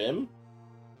for him.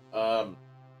 Of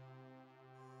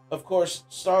course,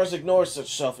 Stars ignore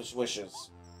such selfish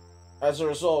wishes. As a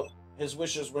result, his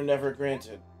wishes were never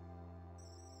granted.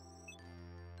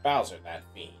 Bowser, that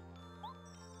fiend.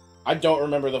 I don't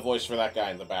remember the voice for that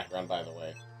guy in the background, by the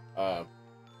way.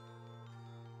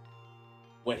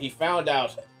 When he found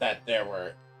out that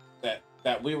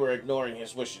that we were ignoring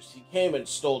his wishes, he came and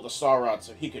stole the Star Rod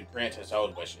so he could grant his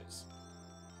own wishes.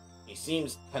 He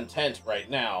seems content right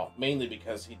now, mainly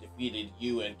because he defeated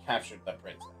you and captured the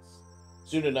princess.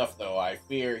 Soon enough, though, I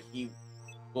fear he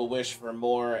will wish for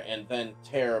more, and then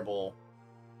terrible...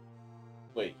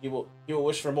 Wait, he will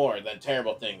wish for more, and then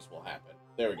terrible things will happen.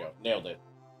 There we go. Nailed it.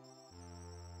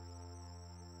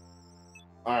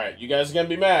 Alright, you guys are gonna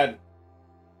be mad.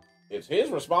 It's his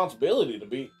responsibility to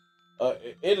be...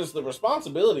 it is the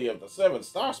responsibility of the 7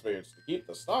 Star Spirits to keep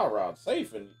the Star Rod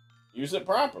safe and use it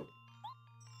properly.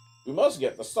 We must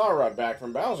get the Star Rod back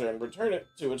from Bowser and return it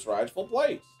to its rightful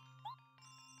place.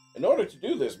 In order to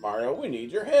do this, Mario, we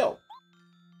need your help.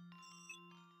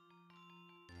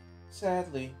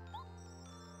 Sadly,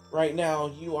 right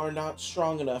now you are not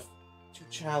strong enough to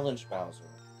challenge Bowser.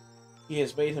 He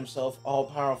has made himself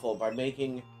all-powerful by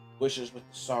making wishes with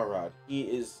the Star Rod. He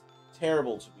is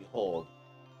terrible to behold.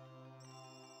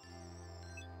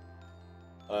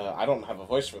 I don't have a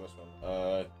voice for this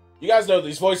one. You guys know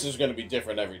these voices are going to be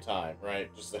different every time, right?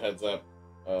 Just a heads up.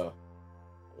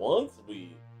 Once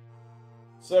we...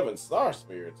 7 Star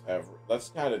Spirits have... That's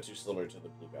kind of too similar to the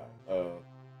blue guy.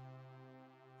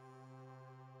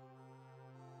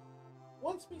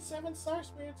 Once we 7 Star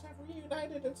Spirits have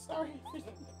reunited in Star Haven,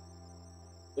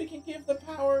 we can give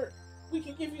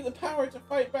you the power to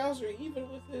fight Bowser even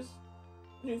with his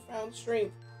newfound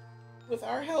strength. With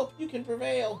our help, you can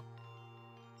prevail.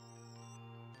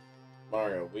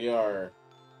 Mario, we are...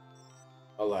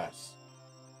 Alas.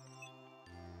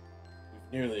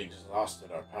 We've nearly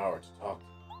exhausted our power to talk to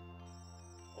you.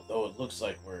 Although it looks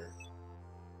like we're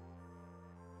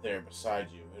there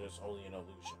beside you, it is only an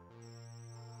illusion.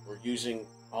 We're using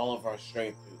all of our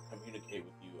strength to communicate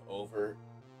with you over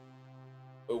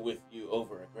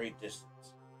a great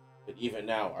distance. But even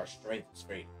now, our strength is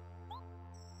fading.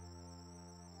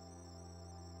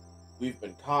 We've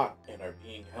been caught and are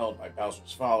being held by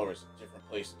Bowser's followers in different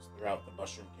places throughout the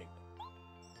Mushroom Kingdom.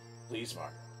 Please,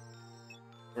 Mario.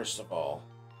 First of all,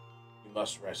 you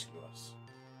must rescue us.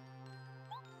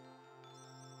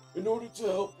 In order to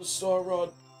help the Star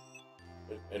Rod...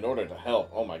 In order to help,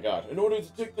 oh my god. In order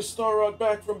to take the Star Rod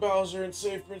back from Bowser and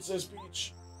save Princess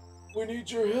Peach, we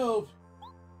need your help.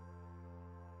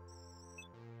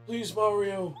 Please,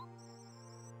 Mario.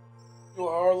 You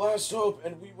are our last hope,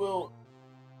 and we will...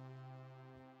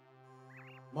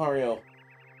 Mario,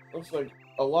 looks like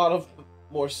a lot of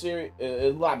more serious...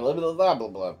 blah, blah, blah, blah, blah,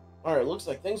 blah. Mario, looks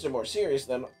like things are more serious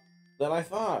than I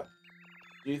thought.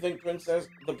 Do you think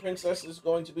the princess is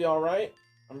going to be alright?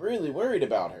 I'm really worried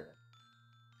about her.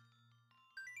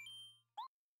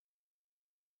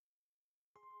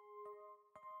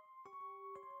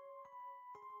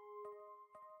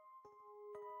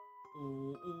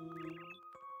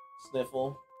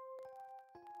 Sniffle.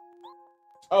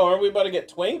 Oh, aren't we about to get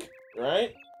Twink?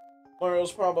 Right?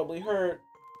 Mario's probably hurt.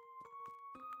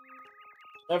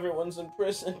 Everyone's in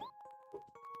prison.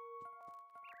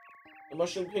 The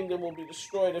Mushroom Kingdom will be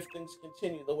destroyed if things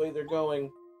continue the way they're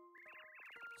going.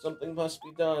 Something must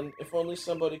be done. If only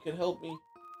somebody could help me.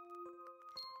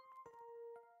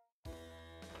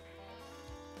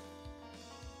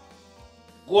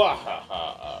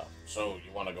 Wahaha! So,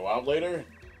 you want to go out later?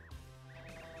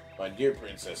 My dear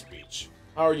Princess Peach,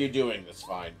 how are you doing this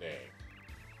fine day?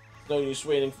 No use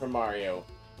waiting for Mario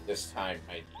this time,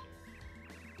 my dear.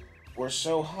 We're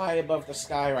so high above the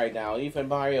sky right now, even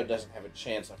Mario doesn't have a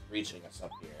chance of reaching us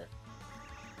up here.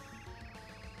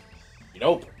 You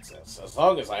know, Princess, as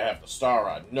long as I have the Star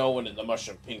Rod, no one in the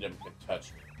Mushroom Kingdom can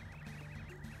touch me.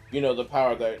 You know the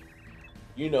power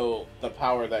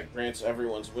that grants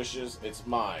everyone's wishes? It's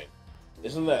mine.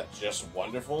 Isn't that just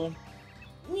wonderful?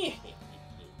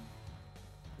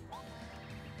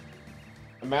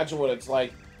 Imagine what it's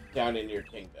like down in your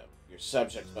kingdom. Your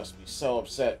subjects must be so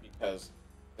upset because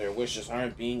their wishes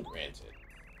aren't being granted.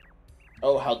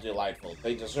 Oh, how delightful.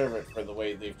 They deserve it for the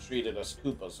way they've treated us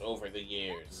Koopas over the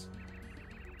years.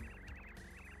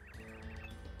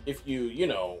 If you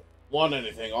want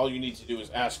anything, all you need to do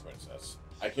is ask, Princess.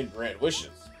 I can grant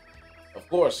wishes. Of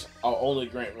course, I'll only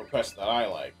grant requests that I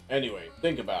like. Anyway,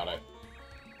 think about it.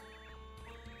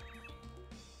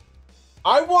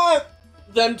 I want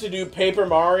them to do Paper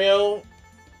Mario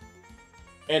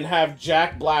and have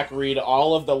Jack Black read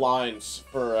all of the lines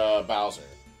for Bowser.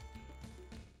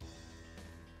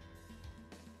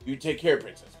 You take care,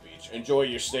 Princess Peach. Enjoy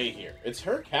your stay here. It's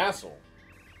her castle.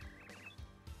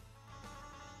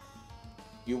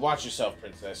 You watch yourself,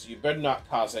 Princess. You better not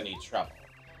cause any trouble.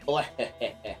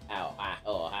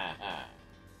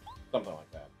 Something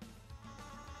like that.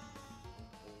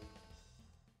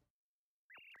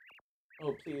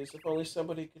 Oh, please, if only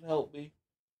somebody could help me.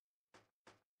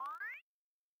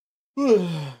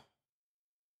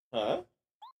 Huh?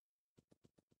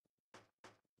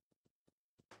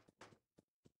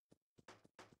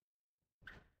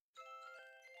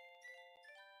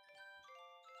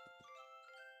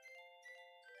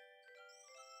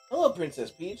 Hello, Princess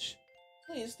Peach.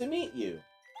 Pleased to meet you.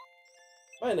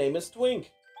 My name is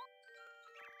Twink.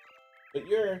 But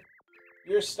you're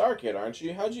a Star Kid, aren't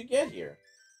you? How'd you get here?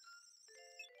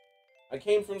 I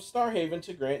came from Starhaven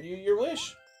to grant you your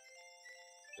wish.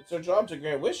 It's our job to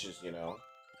grant wishes, you know.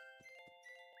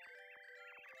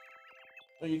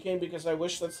 So you came because I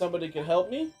wish that somebody could help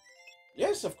me?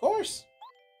 Yes, of course.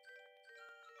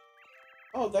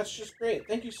 Oh, that's just great.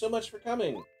 Thank you so much for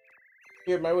coming.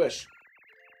 Here's my wish.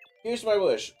 Here's my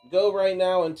wish. Go right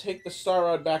now and take the Star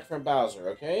Rod back from Bowser,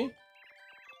 okay?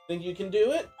 Think you can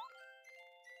do it?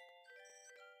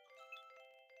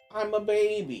 I'm a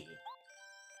baby.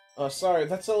 Oh, sorry,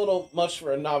 that's a little much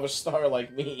for a novice star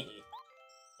like me.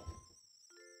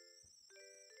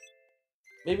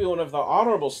 Maybe one of the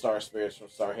honorable star spirits from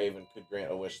Starhaven could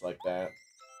grant a wish like that.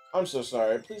 I'm so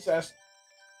sorry. Please ask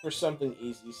for something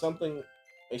easy, something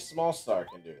a small star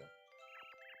can do.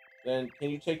 Then, can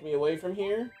you take me away from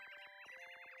here?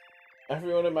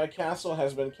 Everyone in my castle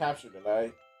has been captured, and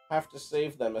I have to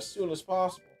save them as soon as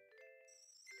possible.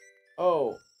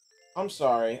 Oh, I'm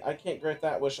sorry. I can't grant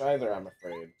that wish either, I'm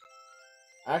afraid.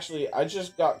 Actually, I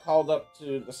just got called up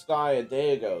to the sky a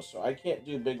day ago, so I can't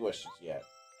do big wishes yet.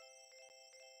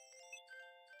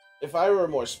 If I were a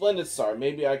more splendid star,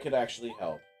 maybe I could actually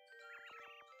help.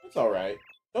 It's alright.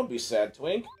 Don't be sad,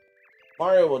 Twink.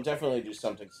 Mario will definitely do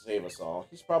something to save us all.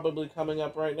 He's probably coming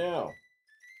up right now.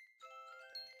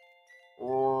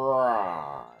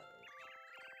 Right.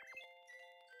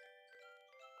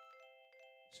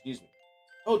 Excuse me.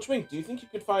 Oh, Twink, do you think you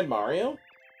could find Mario?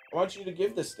 I want you to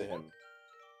give this to him.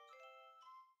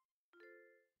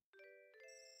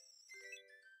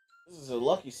 This is a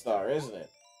lucky star, isn't it?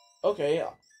 Okay,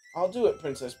 I'll do it,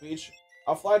 Princess Peach.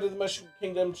 I'll fly to the Mushroom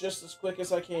Kingdom just as quick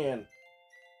as I can.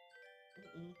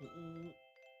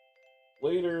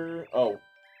 Later. Oh,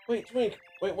 wait, Twink.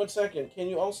 Wait 1 second. Can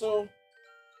you also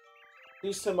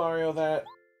please tell Mario that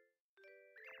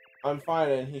I'm fine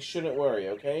and he shouldn't worry,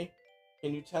 okay?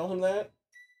 Can you tell him that?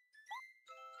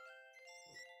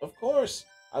 Of course.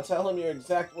 I'll tell him your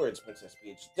exact words, Princess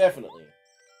Peach. Definitely.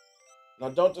 Now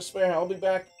don't despair. I'll be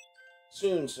back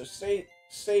soon, so stay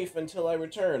safe until I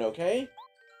return, okay?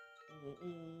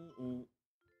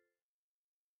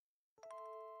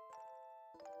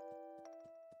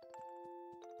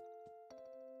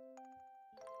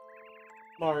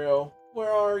 Mario,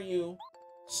 where are you?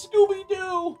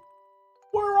 Scooby-Doo!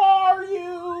 Where are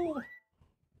you?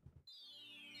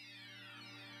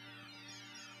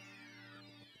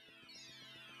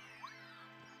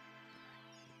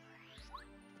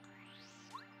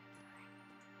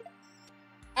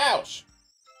 Ouch!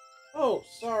 Oh,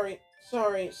 sorry,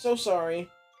 so sorry.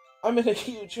 I'm in a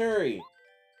huge hurry.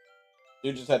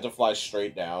 You just had to fly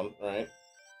straight down, right?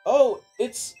 Oh,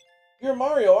 you're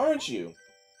Mario, aren't you?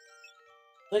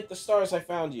 Like the stars, I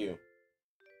found you.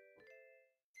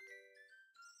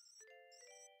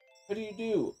 What do you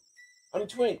do? I'm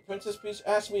Twink. Princess Peach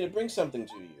asked me to bring something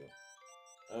to you.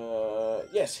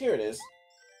 Yes, here it is.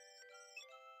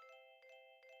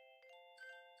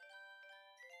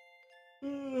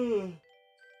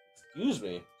 Excuse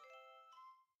me.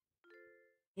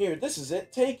 Here, this is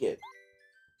it. Take it.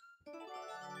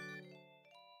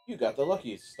 You got the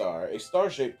Lucky Star. A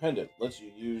star-shaped pendant lets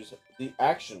you use the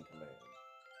action command.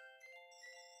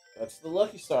 That's the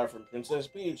Lucky Star from Princess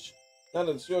Peach. Now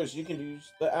that it's yours, you can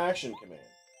use the action command.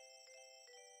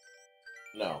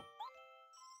 No.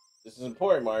 This is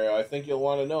important, Mario. I think you'll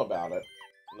want to know about it.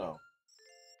 No.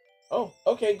 Oh,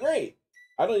 okay, great.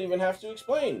 I don't even have to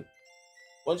explain.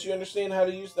 Once you understand how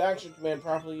to use the action command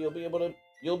properly,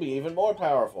 you'll be even more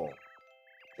powerful.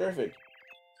 Terrific.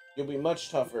 You'll be much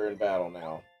tougher in battle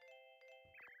now.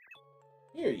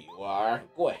 Here you are.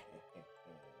 Go ahead.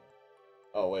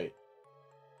 Oh, wait.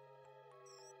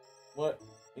 What?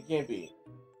 It can't be.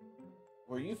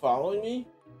 Were you following me?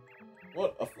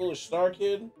 What, a foolish star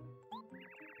kid?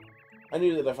 I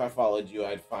knew that if I followed you,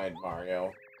 I'd find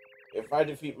Mario. If I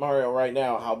defeat Mario right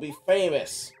now, I'll be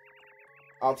famous.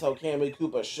 I'll tell Kammy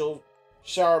Koopa she'll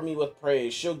shower me with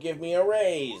praise. She'll give me a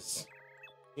raise.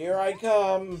 Here I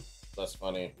come. That's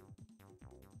funny.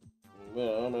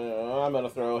 I'm gonna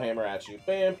throw a hammer at you.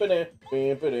 Bam, ba-da,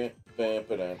 bam, ba-da, bam,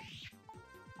 ba-da.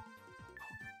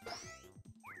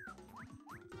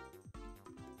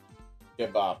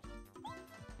 Get bopped.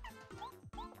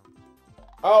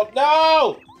 Oh,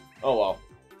 no! Oh, well.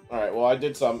 Alright,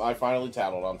 well, I finally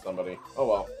tattled on somebody. Oh,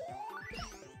 well.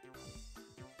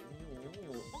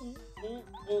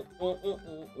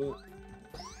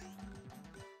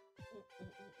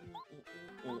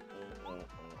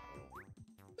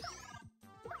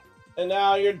 And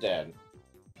now you're dead.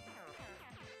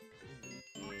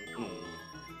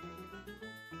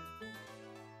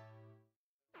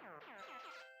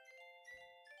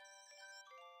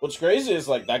 What's crazy is,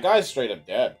 like, that guy's straight up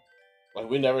dead. Like,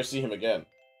 we never see him again.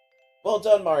 Well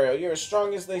done, Mario. You're as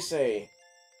strong as they say.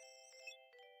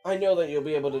 I know that you'll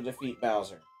be able to defeat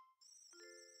Bowser.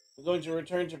 I'm going to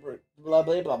return to blah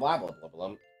blah blah blah blah blah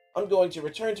blah. I'm going to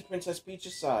return to Princess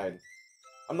Peach's side.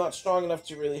 I'm not strong enough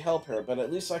to really help her, but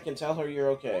at least I can tell her you're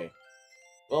okay.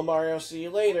 Well, Mario, see you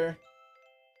later.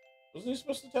 Wasn't he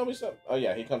supposed to tell me something? Oh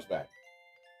yeah, he comes back.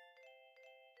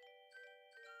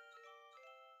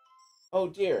 Oh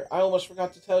dear, I almost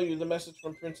forgot to tell you the message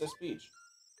from Princess Peach.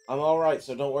 I'm alright,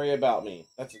 so don't worry about me.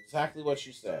 That's exactly what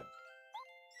she said.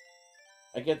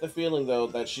 I get the feeling, though,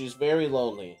 that she's very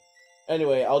lonely.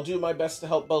 Anyway, I'll do my best to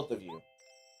help both of you.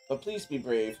 But please be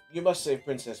brave. You must save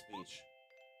Princess Peach.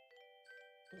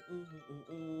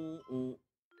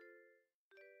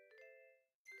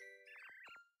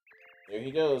 There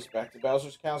he goes, back to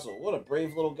Bowser's castle. What a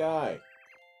brave little guy.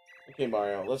 Okay,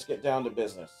 Mario, let's get down to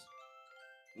business.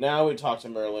 Now we talk to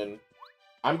Merlin.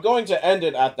 I'm going to end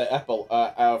it at the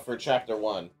for chapter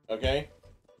 1, okay?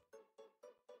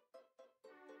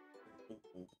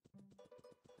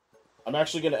 I'm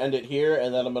actually going to end it here,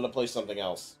 and then I'm going to play something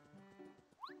else.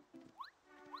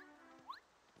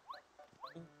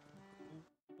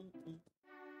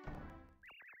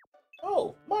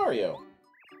 Oh, Mario.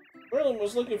 Merlin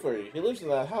was looking for you. He lives in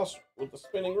that house with the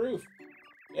spinning roof.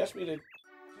 He asked me to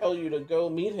tell you to go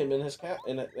meet him in his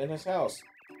in his house.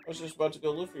 I was just about to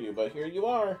go look for you, but here you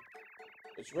are.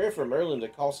 It's rare for Merlin to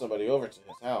call somebody over to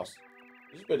his house.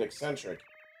 He's a bit eccentric.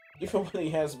 Even when he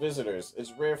has visitors,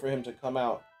 it's rare for him to come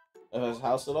out of his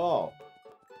house at all.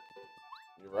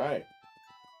 You're right.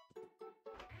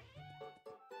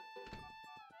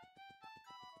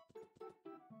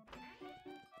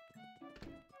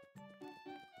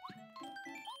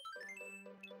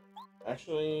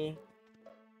 Actually...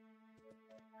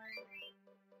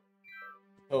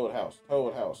 Toad House.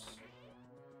 Toad House.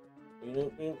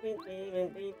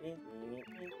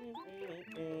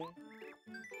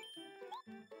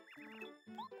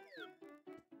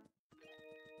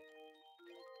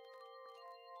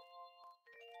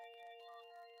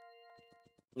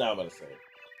 Now I'm gonna save.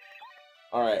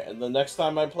 Alright, and the next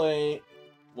time I play,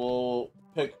 we'll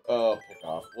pick off.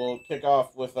 We'll kick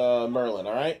off with Merlin,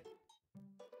 alright?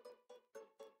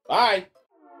 Bye!